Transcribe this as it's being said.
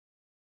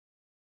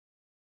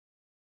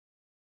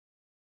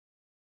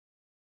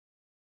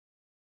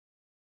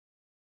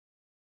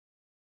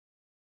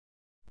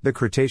The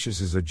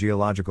Cretaceous is a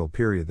geological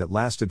period that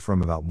lasted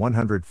from about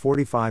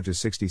 145 to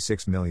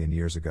 66 million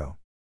years ago.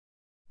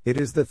 It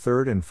is the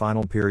third and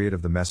final period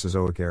of the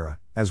Mesozoic Era,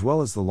 as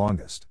well as the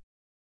longest.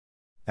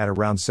 At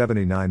around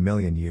 79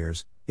 million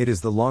years, it is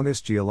the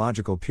longest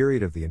geological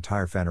period of the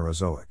entire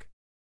Phanerozoic.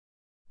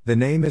 The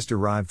name is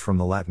derived from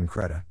the Latin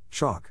kreta,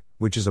 chalk,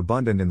 which is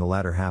abundant in the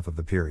latter half of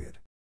the period.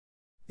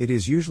 It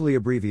is usually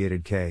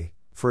abbreviated K,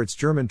 for its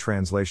German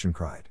translation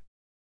Kreide.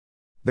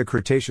 The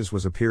Cretaceous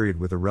was a period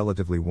with a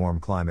relatively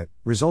warm climate,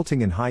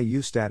 resulting in high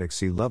eustatic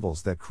sea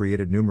levels that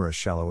created numerous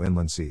shallow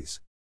inland seas.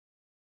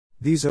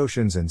 These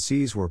oceans and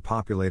seas were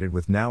populated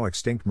with now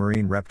extinct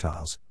marine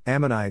reptiles,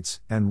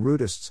 ammonites, and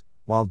rudists,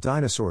 while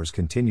dinosaurs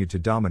continued to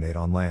dominate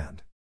on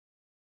land.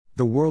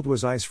 The world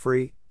was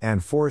ice-free,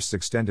 and forests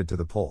extended to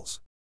the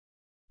poles.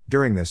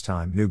 During this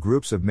time, new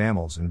groups of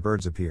mammals and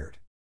birds appeared.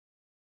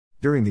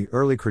 During the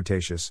early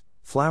Cretaceous,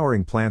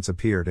 flowering plants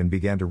appeared and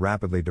began to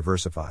rapidly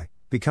diversify,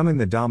 becoming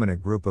the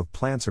dominant group of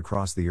plants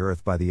across the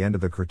Earth by the end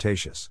of the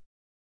Cretaceous.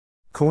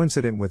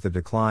 Coincident with the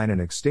decline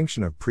and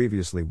extinction of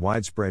previously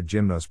widespread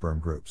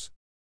gymnosperm groups.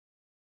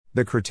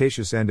 The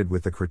Cretaceous ended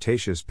with the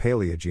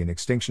Cretaceous-Paleogene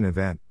extinction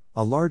event,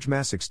 a large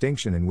mass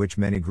extinction in which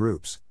many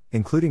groups,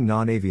 including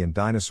non-avian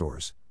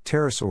dinosaurs,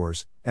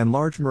 pterosaurs, and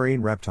large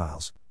marine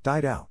reptiles,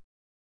 died out.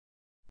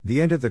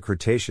 The end of the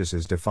Cretaceous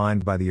is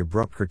defined by the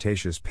abrupt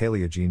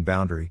Cretaceous-Paleogene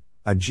boundary,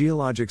 a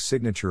geologic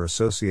signature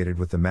associated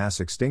with the mass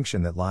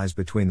extinction that lies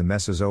between the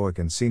Mesozoic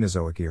and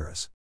Cenozoic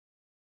eras.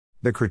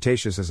 The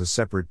Cretaceous as a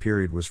separate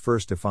period was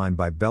first defined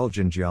by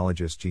Belgian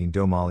geologist Jean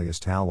Domalius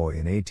Talloy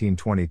in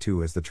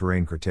 1822 as the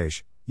terrain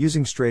krə'TAY-shəs,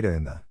 using strata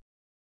in the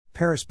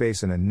Paris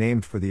Basin and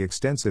named for the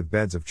extensive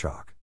beds of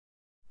chalk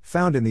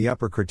found in the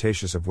Upper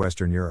Cretaceous of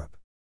Western Europe.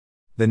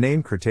 The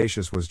name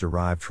Cretaceous was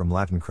derived from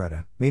Latin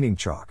kreta, meaning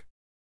chalk.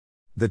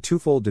 The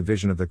twofold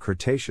division of the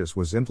Cretaceous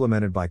was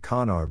implemented by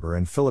Conover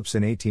and Phillips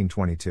in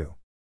 1822.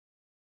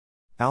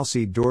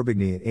 Alcide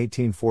d'Orbigny in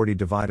 1840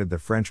 divided the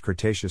French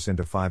Cretaceous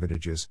into 5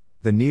 ages,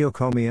 the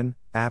Neocomian,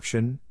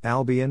 Aptian,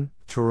 Albian,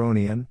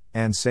 Turonian,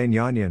 and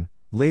Senionian,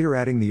 later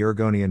adding the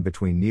Ergonian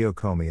between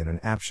Neocomian and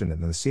Aptian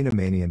and the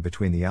Cenomanian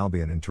between the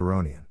Albian and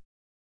Turonian.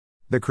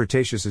 The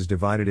Cretaceous is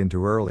divided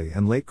into early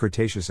and late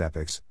Cretaceous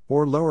epochs,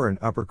 or lower and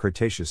upper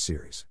Cretaceous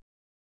series.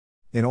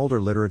 In older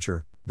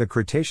literature, the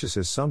Cretaceous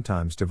is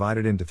sometimes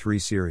divided into 3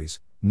 series,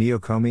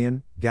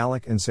 Neocomian,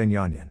 Gallic and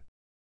Senionian.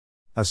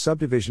 A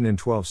subdivision in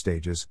 12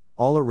 stages,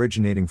 all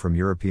originating from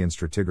European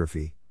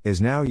stratigraphy,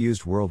 is now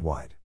used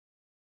worldwide.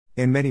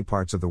 In many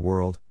parts of the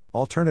world,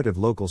 alternative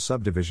local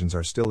subdivisions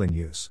are still in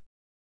use.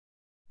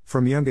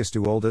 From youngest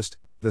to oldest,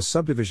 the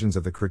subdivisions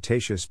of the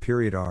Cretaceous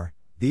period are: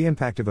 the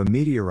impact of a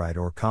meteorite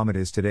or comet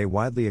is today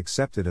widely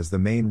accepted as the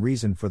main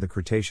reason for the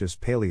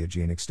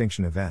Cretaceous-Paleogene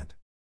extinction event.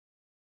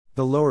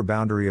 The lower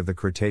boundary of the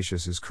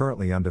Cretaceous is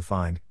currently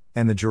undefined,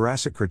 and the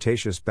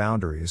Jurassic-Cretaceous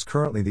boundary is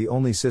currently the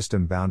only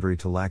system boundary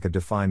to lack a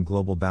defined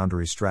global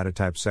boundary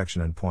stratotype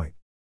section and point.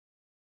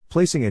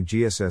 Placing a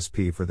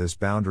GSSP for this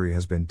boundary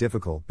has been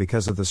difficult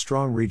because of the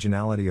strong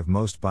regionality of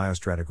most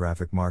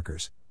biostratigraphic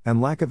markers,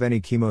 and lack of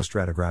any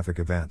chemostratigraphic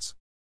events,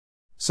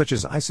 such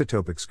as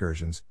isotope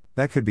excursions,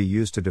 that could be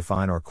used to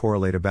define or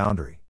correlate a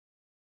boundary.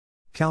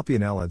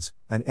 Calpionellids,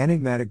 an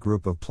enigmatic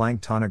group of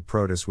planktonic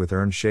protists with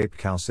urn-shaped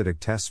calcitic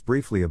tests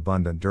briefly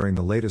abundant during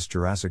the latest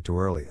Jurassic to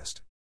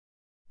earliest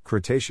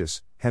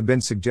Cretaceous, have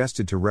been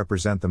suggested to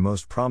represent the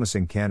most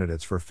promising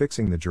candidates for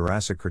fixing the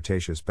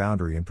Jurassic-Cretaceous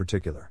boundary in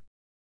particular.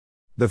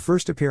 The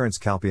first appearance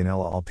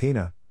Calpionella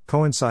alpina,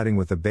 coinciding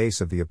with the base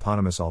of the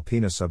eponymous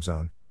alpina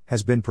subzone,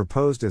 has been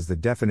proposed as the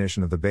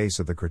definition of the base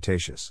of the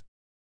Cretaceous.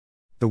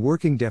 The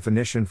working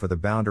definition for the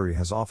boundary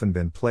has often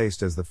been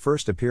placed as the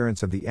first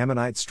appearance of the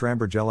ammonite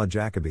Strambergella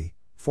jacobi,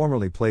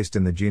 formerly placed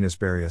in the genus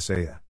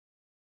Bariaceae.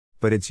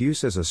 But its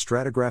use as a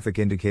stratigraphic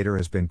indicator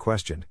has been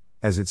questioned,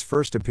 as its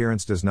first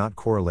appearance does not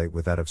correlate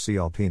with that of C.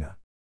 alpina.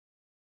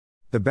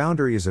 The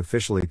boundary is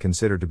officially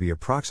considered to be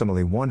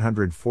approximately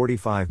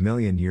 145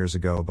 million years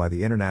ago by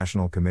the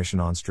International Commission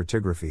on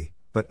Stratigraphy,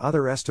 but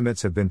other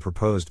estimates have been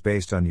proposed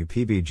based on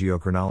UPB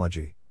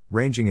geochronology,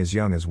 ranging as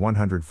young as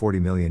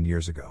 140 million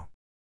years ago.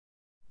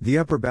 The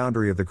upper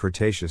boundary of the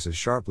Cretaceous is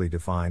sharply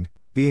defined,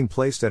 being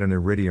placed at an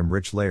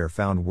iridium-rich layer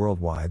found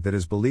worldwide that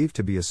is believed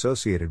to be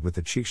associated with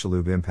the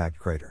Chicxulub impact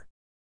crater,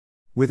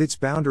 with its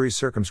boundaries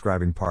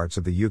circumscribing parts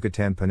of the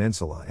Yucatan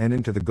Peninsula and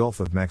into the Gulf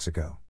of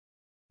Mexico.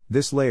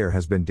 This layer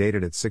has been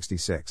dated at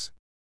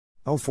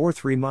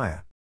 66,043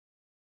 Maya.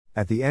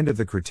 At the end of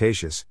the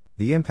Cretaceous,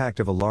 the impact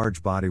of a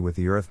large body with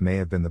the Earth may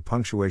have been the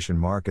punctuation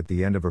mark at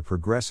the end of a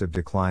progressive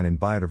decline in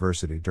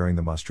biodiversity during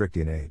the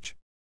Maastrichtian Age.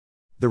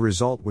 The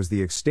result was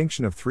the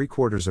extinction of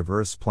 3/4 of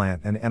Earth's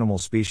plant and animal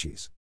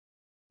species.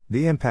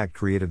 The impact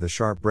created the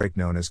sharp break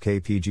known as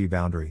KPG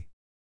boundary.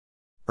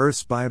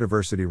 Earth's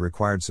biodiversity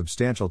required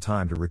substantial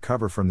time to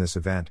recover from this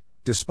event,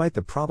 despite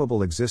the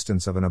probable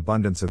existence of an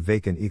abundance of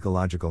vacant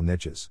ecological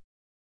niches.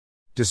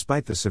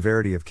 Despite the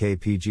severity of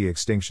KPG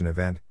extinction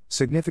event,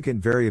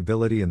 significant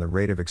variability in the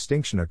rate of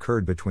extinction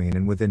occurred between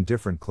and within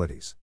different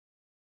clades.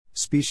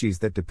 Species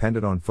that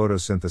depended on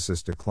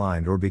photosynthesis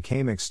declined or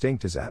became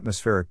extinct as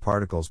atmospheric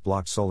particles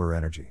blocked solar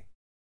energy.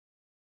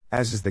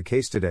 As is the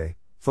case today,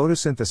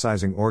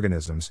 photosynthesizing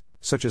organisms,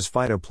 such as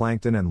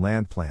phytoplankton and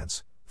land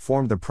plants,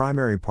 formed the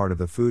primary part of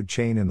the food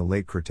chain in the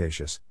late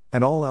Cretaceous,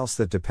 and all else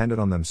that depended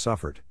on them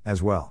suffered,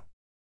 as well.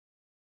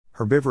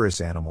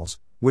 Herbivorous animals,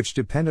 which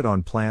depended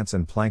on plants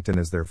and plankton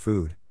as their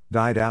food,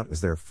 died out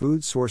as their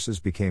food sources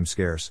became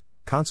scarce.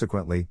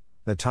 Consequently,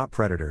 the top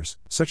predators,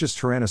 such as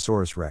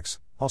Tyrannosaurus rex,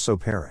 also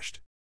perished.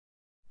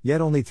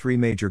 Yet only three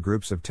major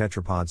groups of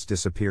tetrapods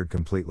disappeared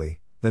completely: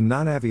 the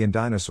non-avian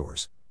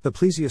dinosaurs, the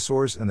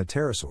plesiosaurs and the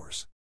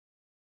pterosaurs.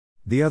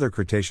 The other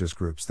Cretaceous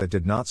groups that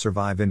did not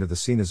survive into the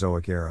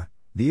Cenozoic era,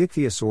 the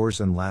ichthyosaurs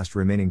and last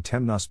remaining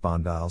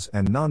temnospondyls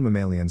and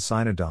non-mammalian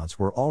cynodonts,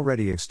 were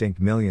already extinct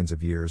millions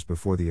of years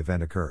before the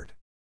event occurred.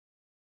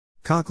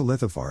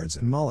 Coccolithophorids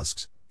and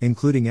mollusks,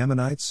 including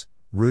ammonites,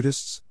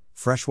 rudists,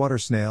 freshwater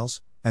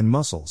snails, and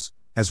mussels,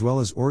 as well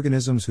as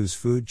organisms whose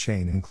food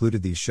chain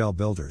included these shell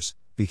builders,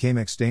 became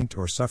extinct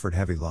or suffered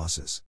heavy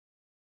losses.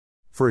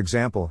 For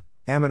example,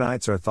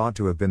 ammonites are thought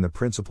to have been the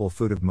principal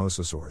food of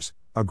mosasaurs,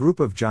 a group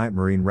of giant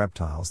marine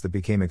reptiles that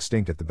became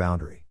extinct at the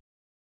boundary.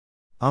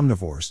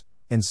 Omnivores,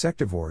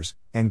 insectivores,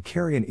 and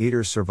carrion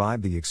eaters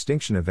survived the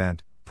extinction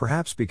event,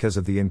 perhaps because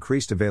of the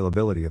increased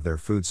availability of their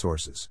food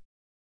sources.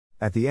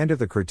 At the end of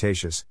the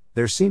Cretaceous,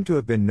 there seemed to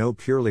have been no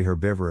purely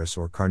herbivorous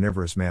or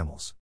carnivorous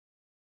mammals.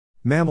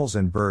 Mammals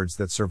and birds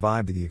that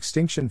survived the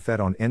extinction fed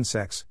on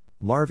insects,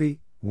 larvae,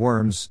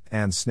 worms,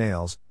 and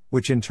snails,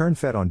 which in turn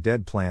fed on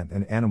dead plant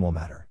and animal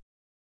matter.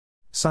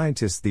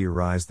 Scientists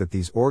theorize that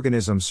these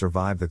organisms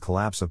survived the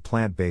collapse of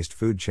plant-based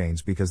food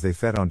chains because they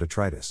fed on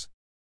detritus.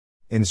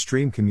 In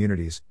stream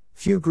communities,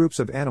 few groups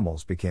of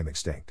animals became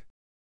extinct.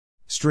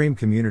 Stream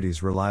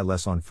communities rely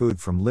less on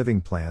food from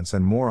living plants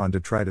and more on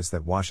detritus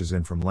that washes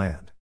in from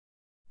land.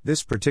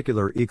 This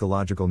particular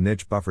ecological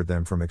niche buffered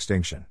them from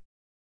extinction.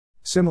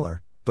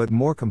 Similar, but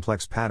more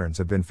complex patterns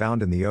have been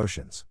found in the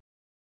oceans.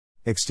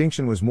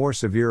 Extinction was more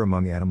severe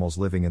among animals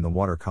living in the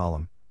water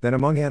column than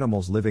among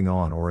animals living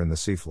on or in the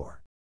seafloor.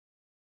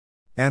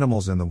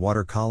 Animals in the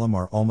water column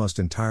are almost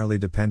entirely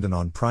dependent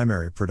on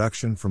primary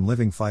production from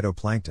living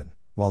phytoplankton,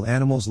 while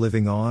animals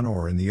living on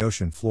or in the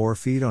ocean floor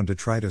feed on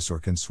detritus or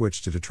can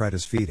switch to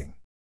detritus feeding.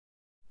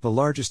 The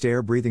largest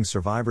air-breathing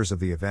survivors of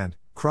the event,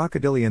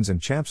 crocodilians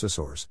and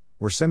champsosaurs,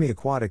 were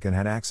semi-aquatic and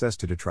had access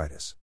to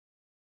detritus.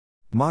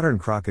 Modern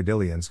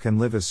crocodilians can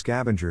live as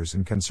scavengers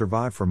and can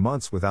survive for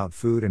months without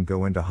food and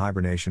go into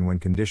hibernation when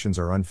conditions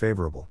are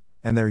unfavorable,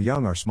 and their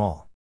young are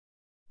small.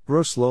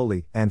 Grow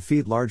slowly, and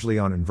feed largely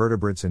on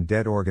invertebrates and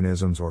dead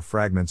organisms or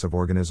fragments of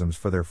organisms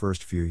for their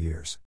first few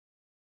years.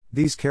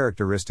 These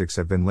characteristics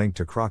have been linked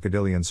to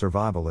crocodilian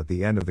survival at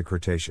the end of the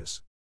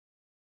Cretaceous.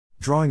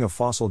 Drawing of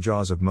fossil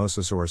jaws of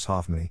Mosasaurus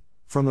hoffmanni,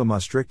 from the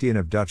Maastrichtian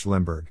of Dutch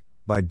Limburg,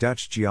 by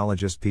Dutch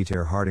geologist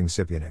Pieter Harding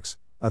Sipienix,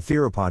 a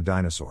theropod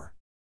dinosaur.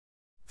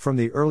 From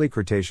the early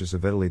Cretaceous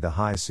of Italy, the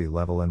high sea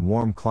level and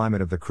warm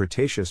climate of the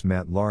Cretaceous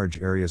meant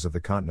large areas of the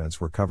continents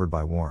were covered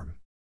by warm,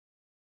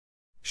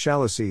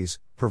 shallow seas,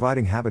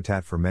 providing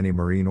habitat for many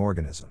marine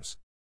organisms.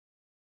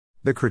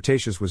 The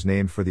Cretaceous was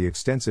named for the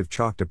extensive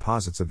chalk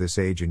deposits of this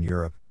age in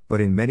Europe,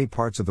 but in many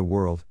parts of the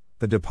world,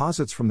 the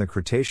deposits from the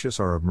Cretaceous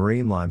are of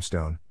marine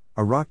limestone,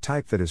 a rock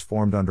type that is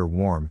formed under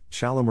warm,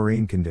 shallow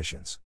marine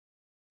conditions.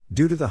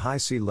 Due to the high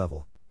sea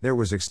level, there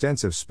was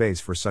extensive space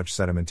for such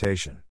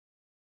sedimentation.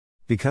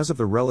 Because of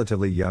the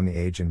relatively young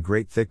age and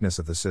great thickness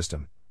of the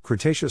system,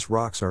 Cretaceous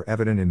rocks are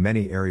evident in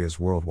many areas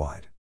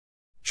worldwide.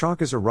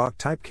 Chalk is a rock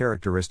type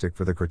characteristic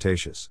for the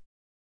Cretaceous.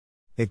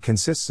 It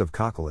consists of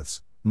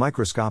coccoliths,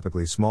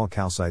 microscopically small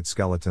calcite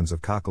skeletons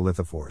of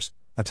coccolithophores,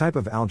 a type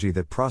of algae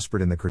that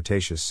prospered in the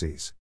Cretaceous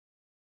seas.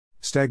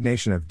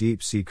 Stagnation of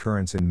deep sea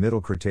currents in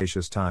Middle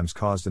Cretaceous times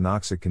caused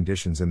anoxic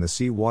conditions in the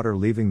sea water,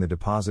 leaving the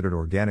deposited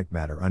organic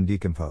matter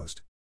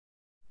undecomposed.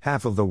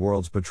 Half of the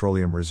world's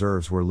petroleum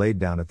reserves were laid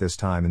down at this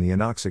time in the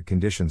anoxic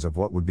conditions of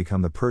what would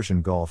become the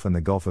Persian Gulf and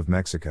the Gulf of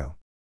Mexico.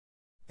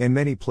 In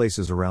many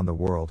places around the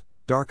world,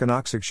 dark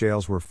anoxic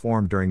shales were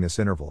formed during this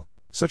interval,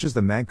 such as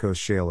the Mancos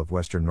Shale of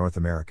western North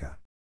America.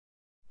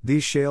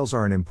 These shales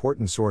are an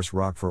important source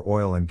rock for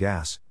oil and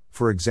gas,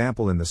 for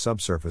example in the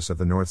subsurface of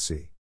the North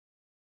Sea.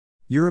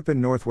 Europe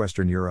and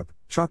northwestern Europe,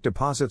 chalk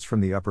deposits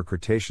from the Upper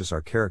Cretaceous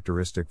are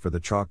characteristic for the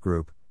chalk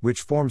group,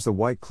 which forms the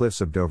White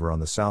Cliffs of Dover on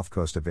the south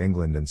coast of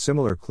England and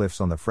similar cliffs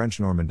on the French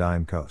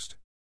Normandian coast.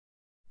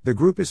 The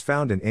group is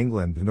found in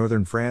England,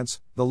 northern France,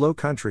 the Low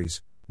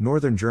Countries,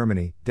 northern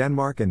Germany,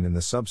 Denmark, and in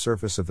the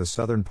subsurface of the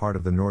southern part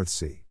of the North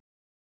Sea.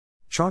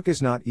 Chalk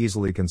is not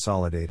easily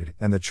consolidated,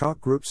 and the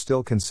chalk group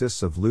still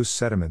consists of loose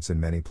sediments in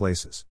many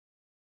places.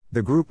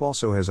 The group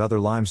also has other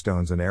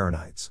limestones and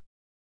aaronites.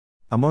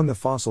 Among the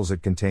fossils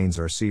it contains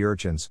are sea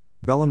urchins,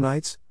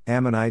 belemnites,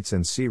 ammonites,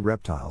 and sea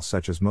reptiles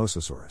such as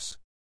Mosasaurus.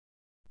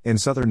 In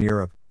southern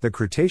Europe, the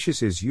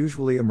Cretaceous is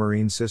usually a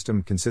marine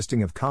system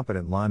consisting of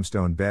competent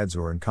limestone beds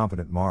or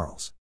incompetent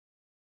marls.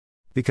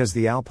 Because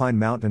the alpine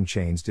mountain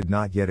chains did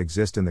not yet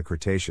exist in the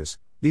Cretaceous,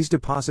 these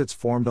deposits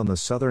formed on the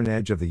southern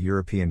edge of the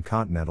European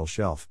continental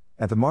shelf,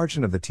 at the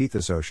margin of the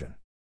Tethys Ocean.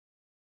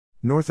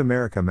 North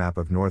America. Map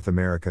of North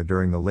America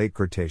during the late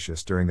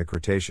Cretaceous. During the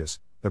Cretaceous,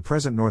 the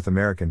present North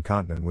American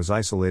continent was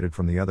isolated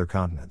from the other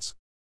continents.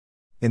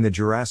 In the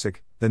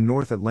Jurassic, the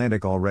North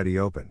Atlantic already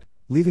opened,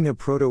 leaving a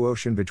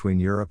proto-ocean between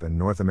Europe and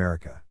North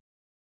America.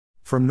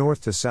 From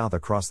north to south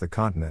across the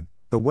continent,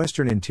 the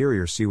western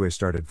interior seaway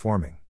started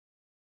forming.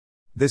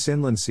 This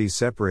inland sea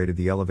separated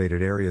the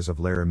elevated areas of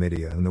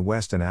Laramidia in the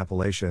west and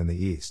Appalachia in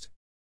the east.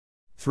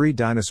 3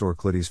 dinosaur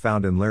clades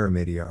found in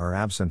Laramidia are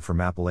absent from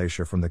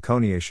Appalachia from the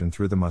Coniacian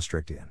through the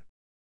Maastrichtian.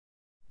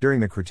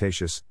 During the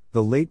Cretaceous,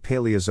 the late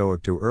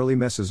Paleozoic to early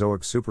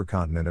Mesozoic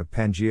supercontinent of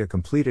Pangaea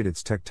completed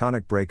its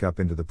tectonic breakup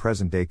into the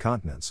present-day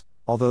continents,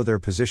 although their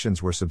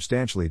positions were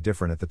substantially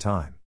different at the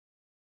time.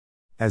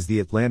 As the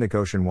Atlantic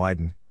Ocean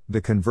widened, the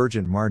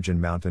convergent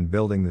margin mountain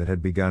building that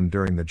had begun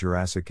during the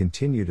Jurassic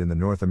continued in the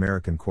North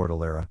American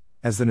Cordillera,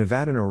 as the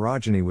Nevadan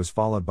orogeny was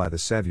followed by the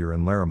Sevier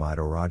and Laramide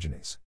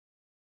orogenies.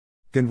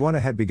 Gondwana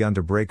had begun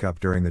to break up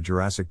during the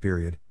Jurassic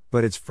period,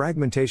 but its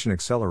fragmentation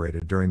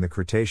accelerated during the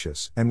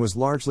Cretaceous and was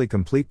largely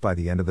complete by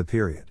the end of the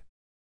period.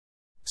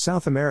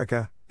 South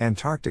America,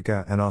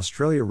 Antarctica and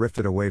Australia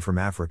rifted away from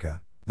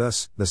Africa,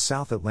 thus, the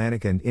South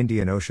Atlantic and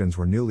Indian Oceans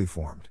were newly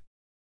formed.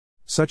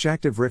 Such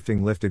active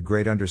rifting lifted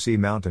great undersea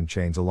mountain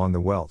chains along the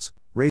welts,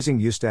 raising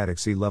eustatic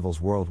sea levels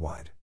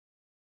worldwide.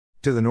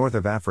 To the north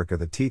of Africa,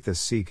 the Tethys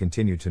Sea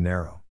continued to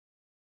narrow.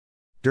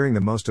 During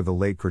the most of the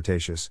late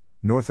Cretaceous,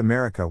 North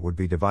America would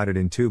be divided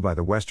in two by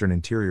the western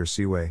interior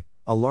seaway,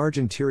 a large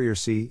interior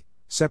sea,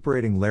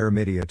 separating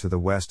Laramidia to the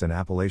west and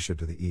Appalachia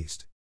to the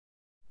east.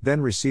 Then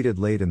receded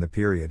late in the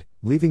period,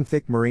 leaving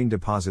thick marine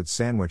deposits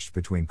sandwiched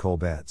between coal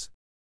beds.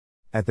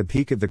 At the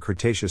peak of the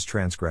Cretaceous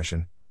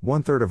transgression,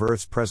 1/3 of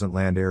Earth's present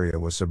land area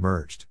was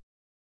submerged.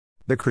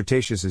 The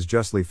Cretaceous is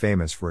justly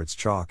famous for its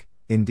chalk.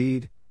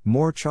 Indeed,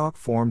 more chalk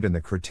formed in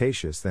the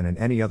Cretaceous than in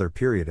any other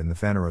period in the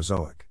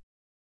Phanerozoic.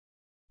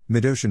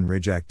 Mid-ocean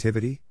ridge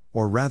activity,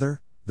 or rather,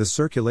 the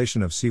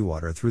circulation of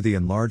seawater through the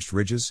enlarged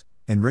ridges,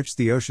 enriched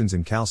the oceans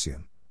in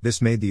calcium.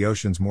 This made the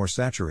oceans more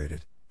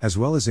saturated, as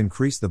well as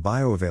increased the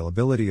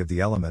bioavailability of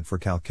the element for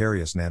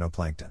calcareous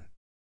nanoplankton.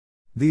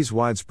 These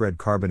widespread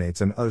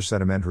carbonates and other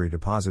sedimentary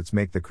deposits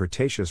make the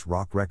Cretaceous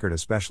rock record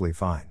especially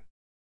fine.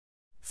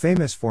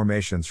 Famous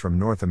formations from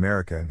North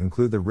America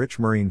include the rich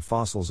marine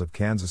fossils of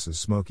Kansas's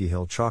Smoky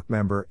Hill Chalk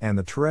Member and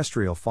the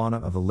terrestrial fauna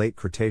of the late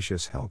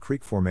Cretaceous Hell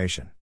Creek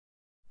Formation.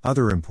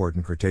 Other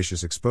important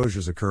Cretaceous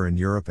exposures occur in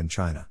Europe and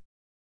China.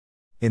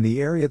 In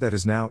the area that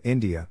is now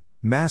India,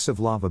 massive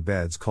lava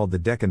beds called the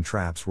Deccan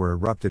Traps were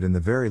erupted in the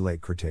very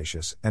late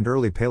Cretaceous and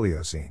early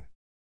Paleocene.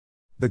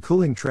 The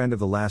cooling trend of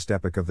the last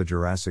epoch of the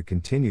Jurassic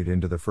continued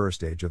into the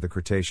first age of the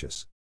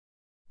Cretaceous.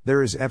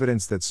 There is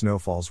evidence that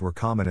snowfalls were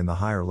common in the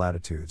higher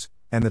latitudes,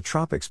 and the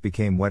tropics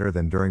became wetter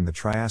than during the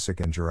Triassic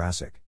and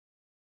Jurassic.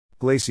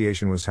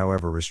 Glaciation was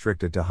however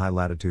restricted to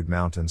high-latitude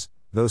mountains,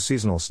 though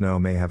seasonal snow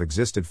may have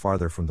existed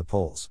farther from the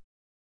poles.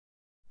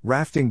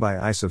 Rafting by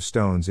ice of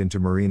stones into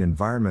marine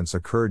environments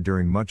occurred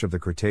during much of the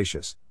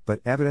Cretaceous,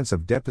 but evidence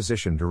of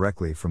deposition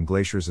directly from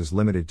glaciers is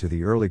limited to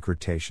the early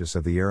Cretaceous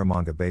of the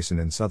Eromanga Basin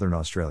in southern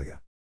Australia.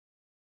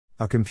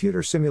 A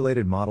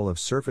computer-simulated model of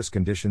surface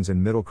conditions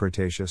in Middle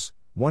Cretaceous,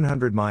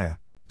 100 Maya,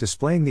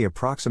 displaying the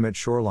approximate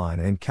shoreline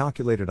and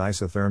calculated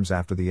isotherms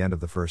after the end of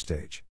the first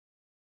stage.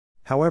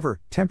 However,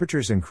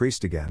 temperatures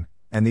increased again,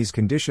 and these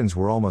conditions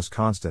were almost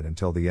constant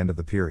until the end of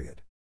the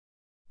period.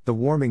 The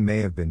warming may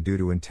have been due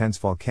to intense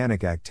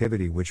volcanic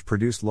activity which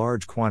produced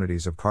large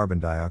quantities of carbon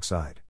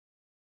dioxide.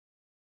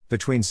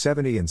 Between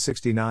 70 and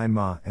 69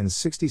 Ma and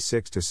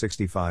 66 to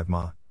 65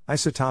 Ma,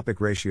 isotopic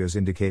ratios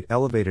indicate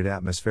elevated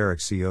atmospheric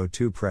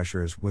CO2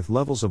 pressures with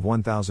levels of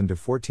 1000 to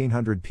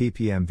 1400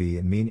 ppmv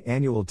and mean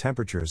annual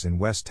temperatures in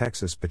West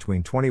Texas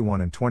between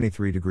 21 and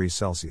 23 degrees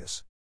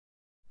Celsius.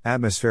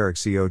 Atmospheric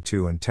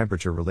CO2 and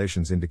temperature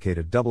relations indicate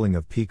a doubling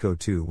of peak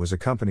O2 was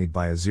accompanied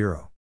by a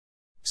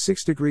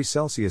 0.6 degrees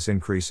Celsius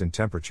increase in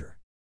temperature.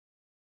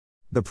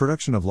 The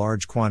production of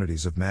large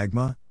quantities of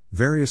magma,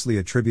 variously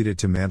attributed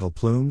to mantle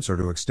plumes or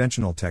to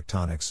extensional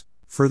tectonics,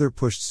 further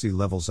pushed sea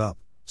levels up,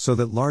 so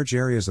that large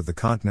areas of the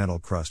continental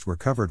crust were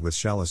covered with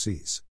shallow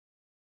seas.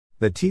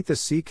 The Tethys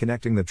Sea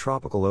connecting the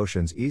tropical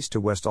oceans east to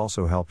west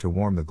also helped to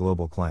warm the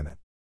global climate.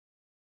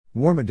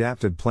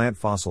 Warm-adapted plant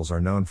fossils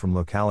are known from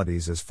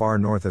localities as far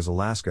north as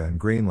Alaska and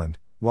Greenland,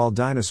 while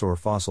dinosaur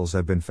fossils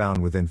have been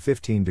found within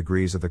 15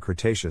 degrees of the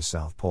Cretaceous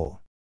South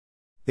Pole.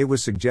 It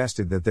was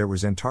suggested that there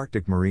was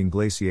Antarctic marine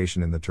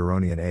glaciation in the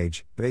Turonian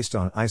age, based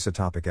on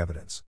isotopic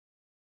evidence.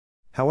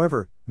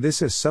 However, this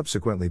has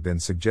subsequently been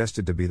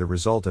suggested to be the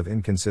result of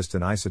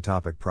inconsistent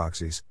isotopic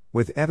proxies,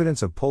 with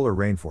evidence of polar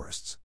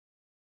rainforests.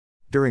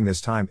 During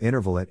this time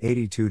interval at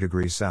 82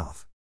 degrees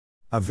south,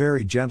 a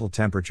very gentle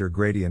temperature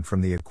gradient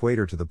from the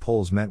equator to the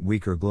poles meant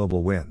weaker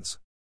global winds,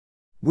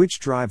 which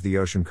drive the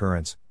ocean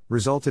currents,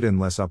 resulted in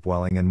less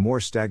upwelling and more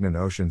stagnant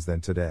oceans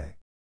than today.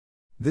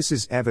 This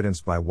is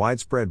evidenced by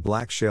widespread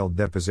black shale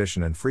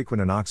deposition and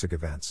frequent anoxic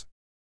events.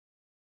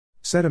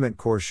 Sediment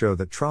cores show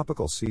that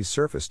tropical sea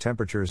surface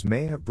temperatures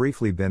may have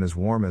briefly been as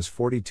warm as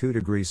 42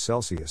 degrees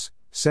Celsius,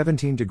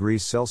 17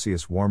 degrees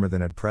Celsius warmer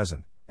than at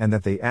present, and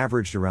that they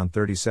averaged around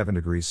 37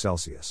 degrees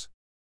Celsius.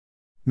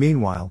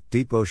 Meanwhile,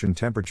 deep ocean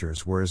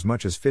temperatures were as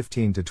much as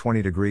 15 to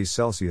 20 degrees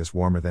Celsius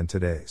warmer than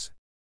today's.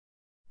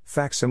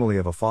 Facsimile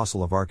of a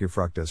fossil of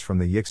Archaefructus from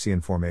the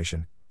Yixian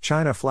Formation,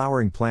 China.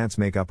 Flowering plants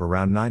make up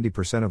around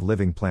 90% of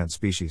living plant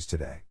species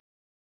today.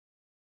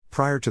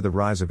 Prior to the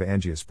rise of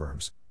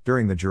angiosperms,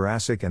 during the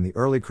Jurassic and the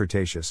early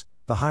Cretaceous,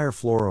 the higher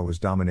flora was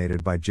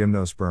dominated by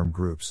gymnosperm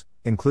groups,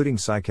 including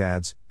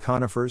cycads,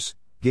 conifers,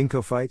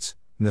 ginkgophytes,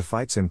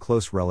 nephytes and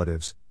close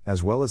relatives,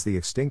 as well as the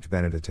extinct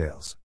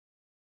Benedictales.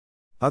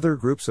 Other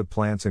groups of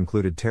plants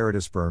included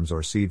pteridosperms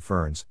or seed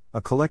ferns, a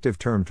collective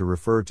term to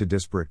refer to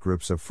disparate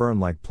groups of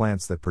fern-like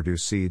plants that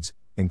produce seeds,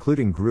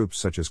 including groups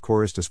such as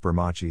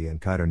Corystispermaceae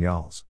and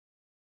Chitonales.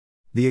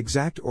 The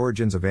exact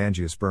origins of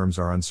angiosperms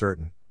are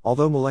uncertain,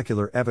 although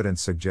molecular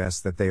evidence suggests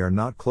that they are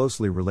not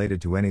closely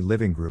related to any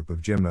living group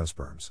of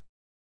gymnosperms.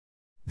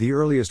 The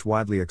earliest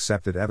widely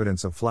accepted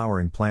evidence of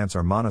flowering plants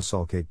are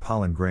monosulcate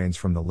pollen grains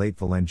from the late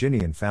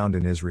Valanginian found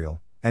in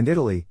Israel and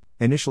Italy,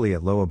 initially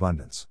at low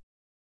abundance.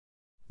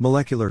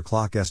 Molecular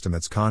clock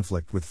estimates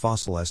conflict with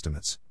fossil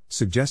estimates,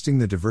 suggesting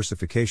the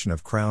diversification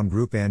of crown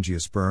group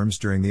angiosperms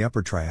during the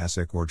Upper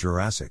Triassic or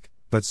Jurassic,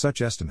 but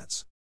such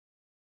estimates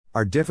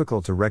are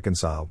difficult to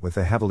reconcile with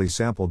the heavily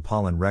sampled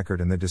pollen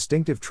record and the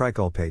distinctive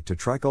triculpate to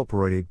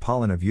triculpiroidate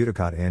pollen of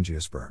eudicot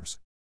angiosperms.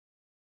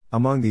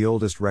 Among the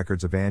oldest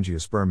records of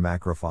angiosperm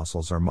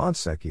macrofossils are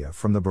Montsechia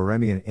from the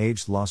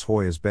Barremian-aged Las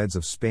Hoyas beds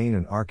of Spain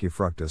and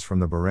Archaefructus from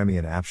the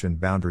Barremian-Aptian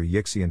boundary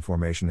Yixian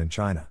Formation in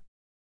China.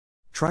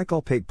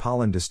 Triculpate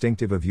pollen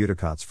distinctive of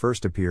eudicots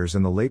first appears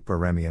in the late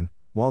Barremian,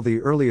 while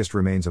the earliest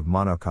remains of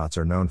monocots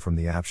are known from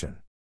the Aptian.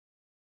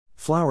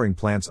 Flowering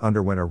plants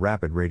underwent a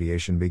rapid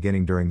radiation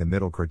beginning during the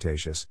Middle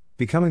Cretaceous,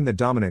 becoming the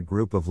dominant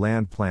group of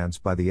land plants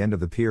by the end of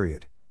the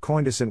period,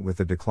 coincident with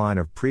the decline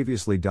of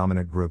previously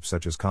dominant groups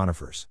such as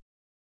conifers.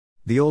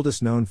 The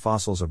oldest known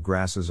fossils of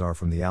grasses are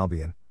from the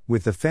Albian,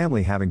 with the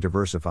family having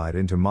diversified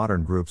into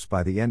modern groups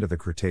by the end of the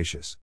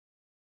Cretaceous.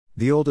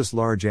 The oldest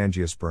large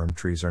angiosperm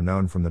trees are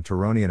known from the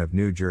Turonian of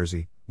New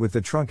Jersey, with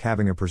the trunk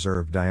having a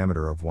preserved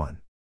diameter of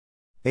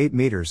 1.8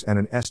 meters and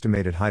an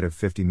estimated height of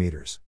 50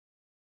 meters.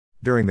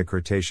 During the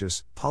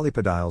Cretaceous,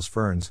 polypodiales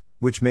ferns,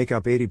 which make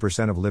up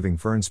 80% of living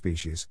fern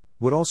species,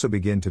 would also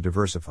begin to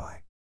diversify.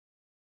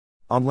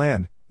 On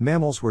land,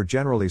 mammals were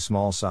generally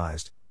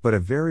small-sized, but a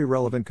very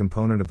relevant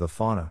component of the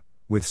fauna,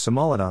 with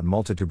Somalodont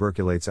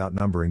multituberculates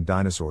outnumbering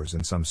dinosaurs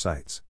in some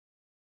sites.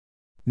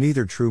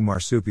 Neither true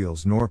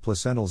marsupials nor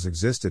placentals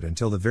existed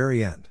until the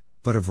very end,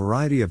 but a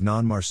variety of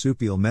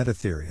non-marsupial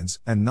metatherians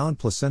and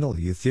non-placental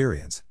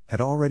eutherians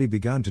had already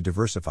begun to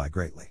diversify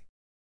greatly,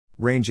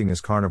 ranging as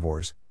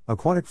carnivores,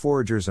 aquatic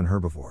foragers and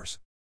herbivores.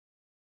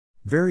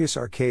 Various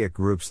archaic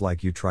groups like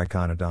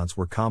eutriconodonts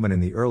were common in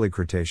the early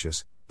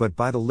Cretaceous, but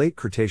by the late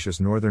Cretaceous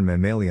northern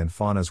mammalian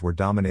faunas were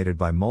dominated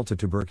by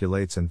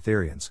multituberculates and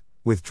therians,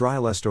 with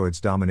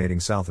drylestoids dominating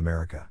South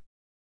America.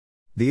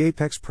 The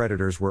apex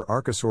predators were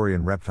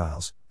archosaurian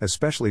reptiles,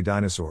 especially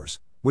dinosaurs,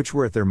 which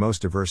were at their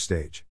most diverse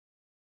stage.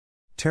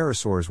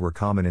 Pterosaurs were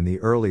common in the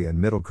early and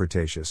middle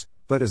Cretaceous,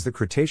 but as the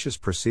Cretaceous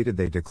proceeded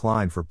they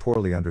declined for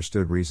poorly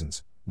understood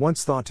reasons,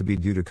 once thought to be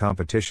due to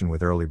competition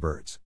with early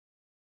birds.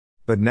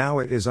 But now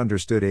it is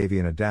understood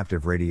avian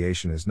adaptive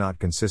radiation is not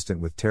consistent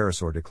with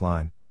pterosaur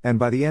decline, and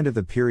by the end of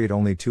the period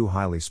only two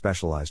highly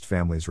specialized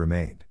families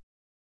remained.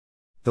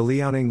 The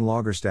Liaoning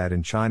Lagerstätte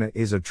in China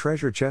is a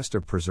treasure chest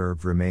of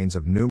preserved remains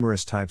of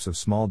numerous types of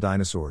small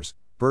dinosaurs,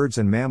 birds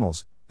and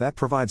mammals, that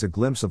provides a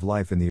glimpse of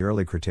life in the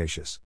early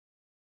Cretaceous.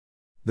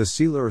 The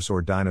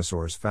Coelurosaur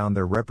dinosaurs found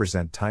there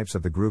represent types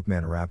of the group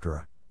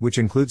Maniraptora, which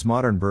includes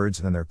modern birds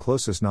and their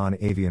closest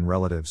non-avian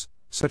relatives,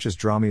 such as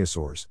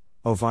dromaeosaurs,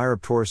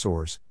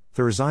 oviraptorosaurs,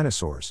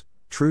 therizinosaurs,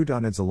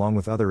 troodonids along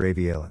with other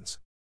avialans.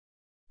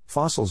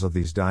 Fossils of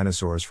these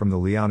dinosaurs from the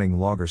Liaoning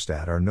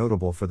Lagerstätte are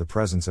notable for the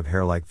presence of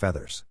hair-like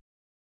feathers.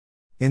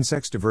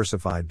 Insects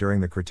diversified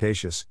during the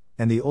Cretaceous,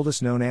 and the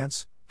oldest known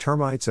ants,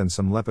 termites and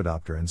some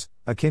lepidopterans,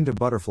 akin to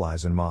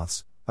butterflies and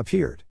moths,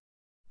 appeared.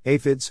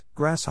 Aphids,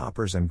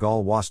 grasshoppers and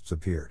gall wasps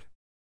appeared.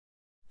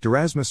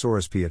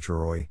 Durasmosaurus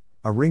pietroroi,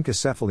 a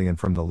rhynchocephalian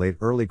from the late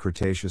early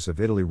Cretaceous of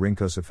Italy.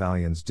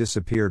 Rhynchocephalians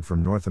disappeared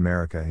from North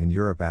America and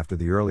Europe after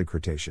the early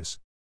Cretaceous,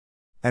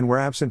 and were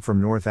absent from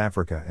North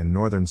Africa and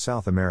northern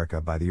South America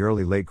by the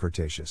early late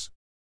Cretaceous.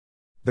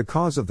 The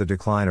cause of the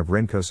decline of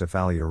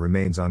rhynchocephalia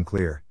remains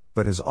unclear,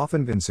 but has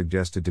often been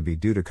suggested to be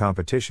due to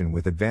competition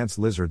with advanced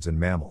lizards and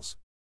mammals.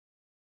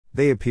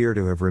 They appear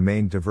to have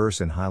remained diverse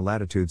in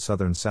high-latitude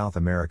southern South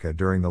America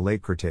during the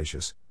late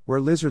Cretaceous,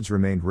 where lizards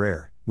remained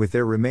rare, with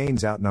their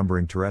remains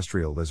outnumbering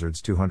terrestrial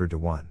lizards 200 to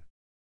 1.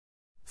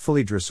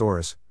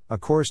 Phalidrosaurus, a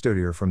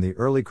choristodere from the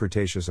early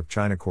Cretaceous of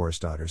China.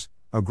 Choristoders,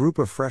 a group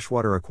of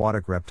freshwater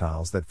aquatic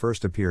reptiles that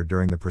first appeared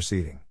during the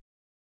preceding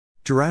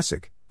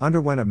Jurassic,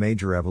 underwent a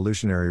major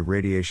evolutionary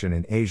radiation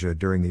in Asia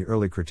during the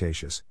early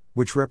Cretaceous,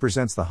 which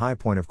represents the high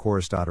point of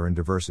choristoderan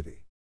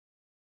diversity.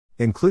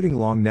 including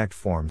long-necked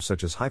forms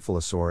such as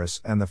Hyphalosaurus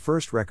and the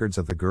first records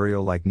of the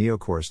gharial-like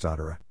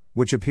Neochoristodera,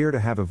 which appear to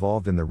have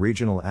evolved in the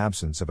regional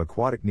absence of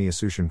aquatic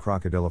Neosuchian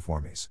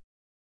crocodiliformes.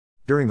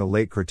 During the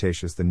late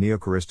Cretaceous, the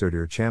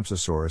Neochoristodere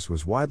Champsosaurus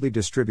was widely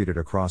distributed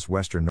across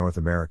western North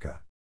America.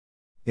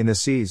 In the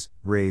seas,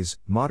 rays,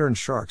 modern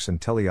sharks and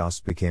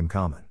teleosts became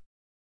common.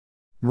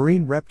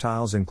 Marine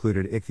reptiles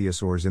included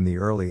ichthyosaurs in the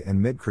early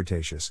and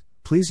mid-Cretaceous,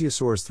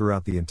 plesiosaurs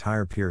throughout the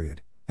entire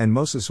period, and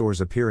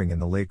mosasaurs appearing in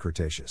the late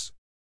Cretaceous.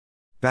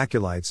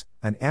 Baculites,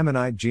 an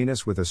ammonite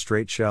genus with a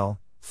straight shell,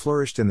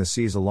 flourished in the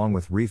seas along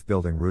with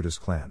reef-building rudist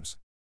clams.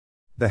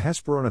 The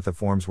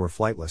Hesperonithiforms were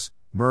flightless,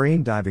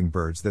 marine diving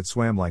birds that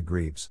swam like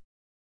grebes.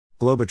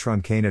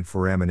 Globotruncanid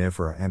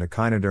foraminifera and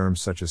echinoderms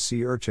such as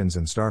sea urchins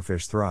and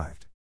starfish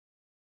thrived.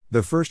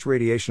 The first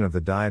radiation of the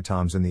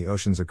diatoms in the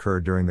oceans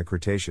occurred during the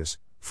Cretaceous.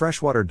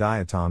 Freshwater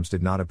diatoms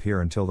did not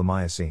appear until the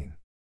Miocene.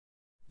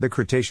 The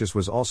Cretaceous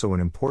was also an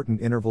important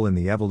interval in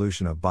the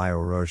evolution of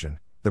bioerosion,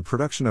 the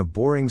production of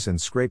borings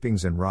and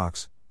scrapings in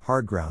rocks,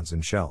 hard grounds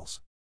and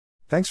shells.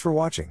 Thanks for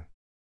watching.